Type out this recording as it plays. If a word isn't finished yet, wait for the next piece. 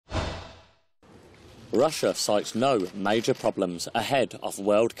Russia cites no major problems ahead of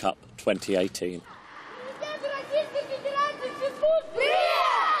World Cup 2018.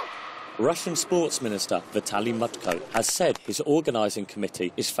 Russian Sports Minister Vitaly Mutko has said his organising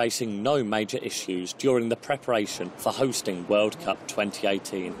committee is facing no major issues during the preparation for hosting World Cup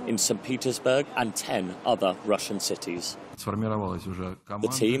 2018 in St. Petersburg and 10 other Russian cities. The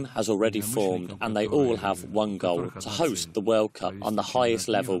team has already formed and they all have one goal: to host the World Cup on the highest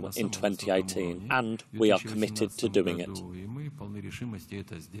level in 2018, and we are committed to doing it.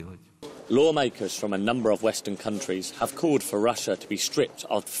 Lawmakers from a number of Western countries have called for Russia to be stripped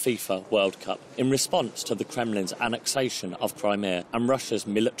of the FIFA World Cup in response to the Kremlin's annexation of Crimea and Russia's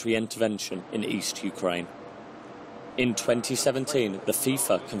military intervention in East Ukraine. In 2017, the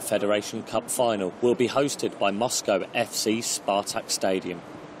FIFA Confederation Cup final will be hosted by Moscow FC Spartak Stadium.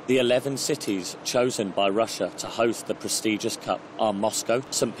 The 11 cities chosen by Russia to host the prestigious cup are Moscow,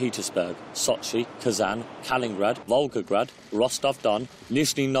 St. Petersburg, Sochi, Kazan, Kaliningrad, Volgograd, Rostov-Don,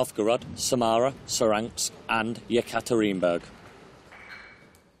 Nizhny Novgorod, Samara, Saransk and Yekaterinburg.